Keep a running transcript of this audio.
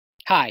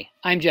Hi,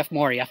 I'm Jeff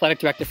Morey, Athletic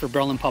Director for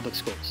Berlin Public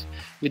Schools.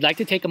 We'd like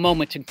to take a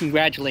moment to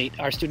congratulate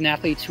our student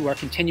athletes who are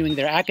continuing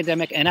their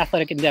academic and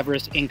athletic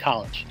endeavors in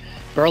college.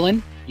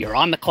 Berlin, you're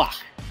on the clock.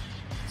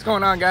 What's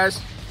going on,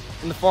 guys?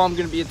 In the fall, I'm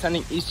going to be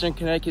attending Eastern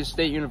Connecticut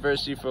State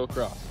University for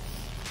lacrosse.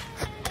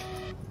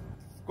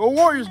 Go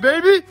Warriors,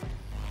 baby!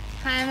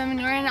 Hi, I'm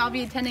Emma Noren. I'll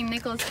be attending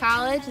Nichols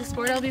College. The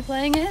sport I'll be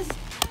playing is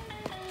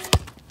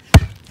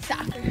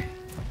soccer.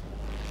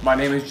 My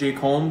name is Jake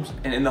Holmes,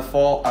 and in the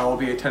fall, I will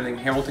be attending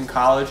Hamilton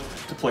College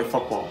to play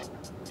football.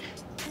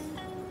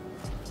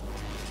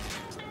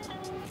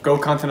 Go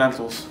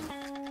Continentals.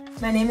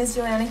 My name is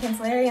Joanna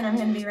Cancelleri, and I'm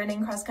going to be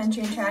running cross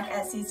country and track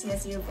at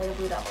CCSU for the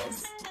Blue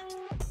Devils.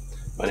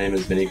 My name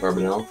is Vinny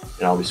Carbonell,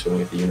 and I'll be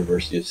swimming at the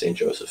University of St.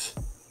 Joseph.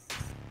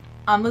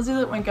 I'm Lizzie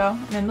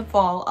Litwinko, and in the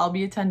fall, I'll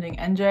be attending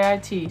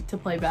NJIT to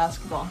play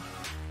basketball.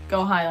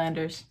 Go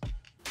Highlanders.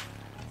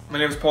 My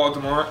name is Paul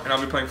Demore, and I'll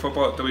be playing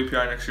football at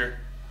WPI next year.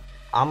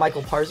 I'm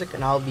Michael Parzik,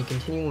 and I'll be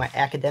continuing my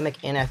academic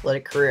and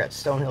athletic career at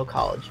Stonehill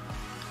College.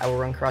 I will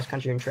run cross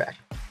country and track.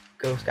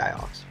 Go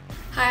Skyhawks.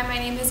 Hi, my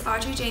name is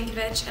Audrey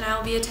Jankovic, and I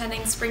will be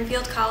attending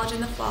Springfield College in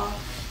the fall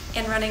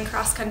and running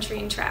cross country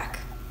and track.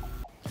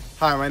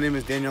 Hi, my name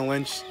is Daniel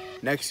Lynch.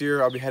 Next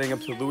year, I'll be heading up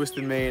to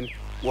Lewiston, Maine,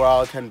 where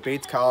I'll attend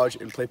Bates College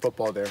and play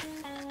football there.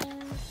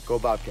 Go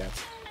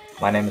Bobcats.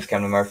 My name is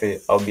Cameron Murphy.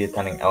 I'll be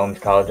attending Elms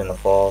College in the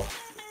fall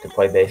to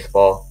play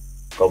baseball.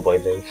 Go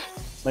Blazers.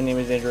 My name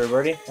is Andrew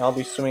Roberti, and I'll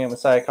be swimming at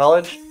Messiah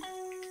College,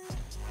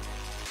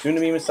 soon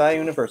to be Messiah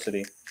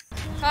University.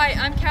 Hi,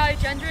 I'm Callie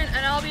Gendron,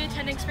 and I'll be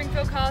attending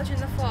Springfield College in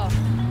the fall,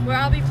 where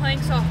I'll be playing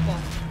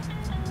softball.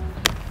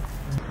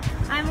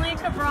 I'm Leah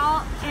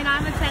Cabral, and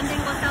I'm attending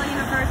LaSalle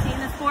University,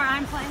 and the sport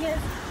I'm playing is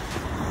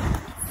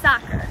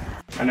soccer.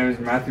 My name is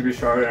Matthew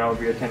Bouchard, and I will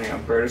be attending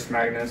Albertus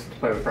Magnus to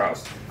play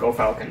lacrosse. Go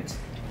Falcons.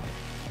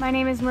 My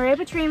name is Maria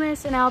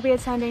Petrimus, and I'll be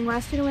attending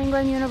Western New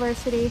England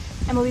University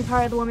and will be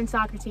part of the women's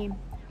soccer team.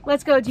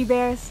 Let's go,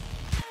 G-Bears!